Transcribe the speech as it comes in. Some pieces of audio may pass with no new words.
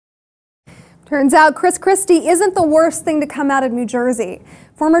Turns out Chris Christie isn't the worst thing to come out of New Jersey.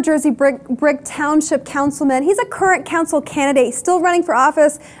 Former Jersey Brick Township Councilman, he's a current council candidate, still running for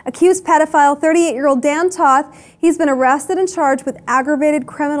office, accused pedophile 38-year-old Dan Toth. He's been arrested and charged with aggravated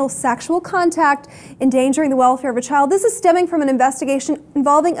criminal sexual contact, endangering the welfare of a child. This is stemming from an investigation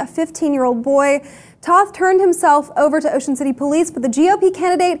involving a 15-year-old boy. Toth turned himself over to Ocean City Police, but the GOP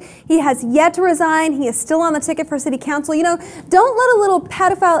candidate, he has yet to resign. He is still on the ticket for city council. You know, don't let a little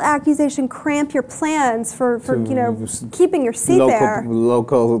pedophile accusation cramp your plans for you know, keeping your seat there.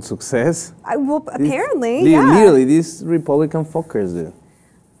 Local success. Well, apparently, yeah. Literally, these Republican fuckers do.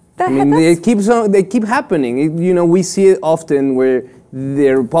 I mean, they keep happening. You know, we see it often where the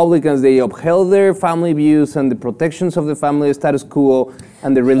Republicans, they upheld their family views and the protections of the family status quo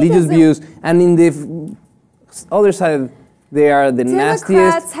and the religious views, and in the other side, they are the nastiest.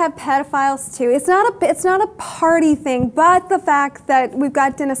 Democrats have pedophiles too. It's not a party thing, but the fact that we've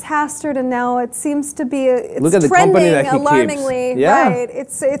got Dennis Hastert, and now it seems to be it's trending alarmingly. Yeah. Right.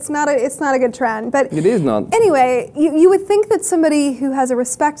 It's not a good trend. But it is not. Anyway, you would think that somebody who has a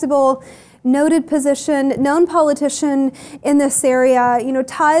respectable, noted position, known politician in this area, you know,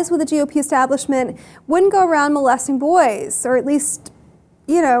 ties with the GOP establishment, wouldn't go around molesting boys, or at least,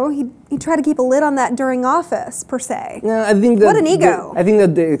 you know, he tried to keep a lid on that during office, per se. Yeah, I think that what an ego. I think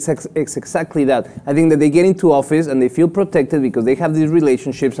that it's exactly that. I think that they get into office and they feel protected because they have these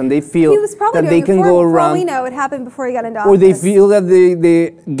relationships and they feel that they can go around. For all we know, it happened before he got into office. Or they feel that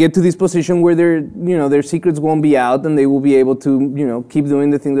they get to this position where their secrets won't be out and they will be able to, you know, keep doing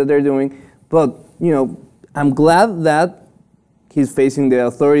the things that they're doing. But, you know, I'm glad that he's facing the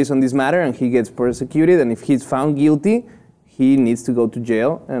authorities on this matter and he gets persecuted, and if he's found guilty, he needs to go to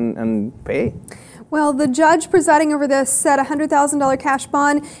jail and pay. Well, the judge presiding over this set a $100,000 cash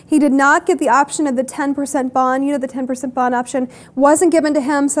bond. He did not get the option of the 10% bond. You know, the 10% bond option wasn't given to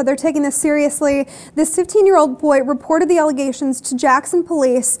him, so they're taking this seriously. This 15-year-old boy reported the allegations to Jackson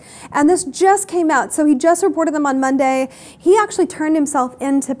police, and this just came out. So he just reported them on Monday. He actually turned himself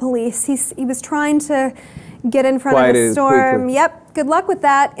into police. He was trying to get in front of the storm. Quickly. Yep. Good luck with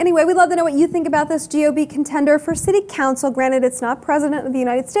that. Anyway, we'd love to know what you think about this GOP contender for city council. Granted, it's not president of the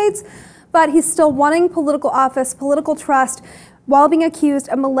United States, but he's still wanting political office, political trust, while being accused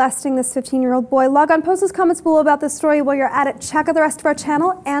of molesting this 15-year-old boy. Log on, post those comments below about this story. While you're at it, check out the rest of our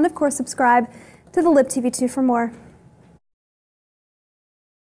channel, and of course, subscribe to the Lib TV 2 for more.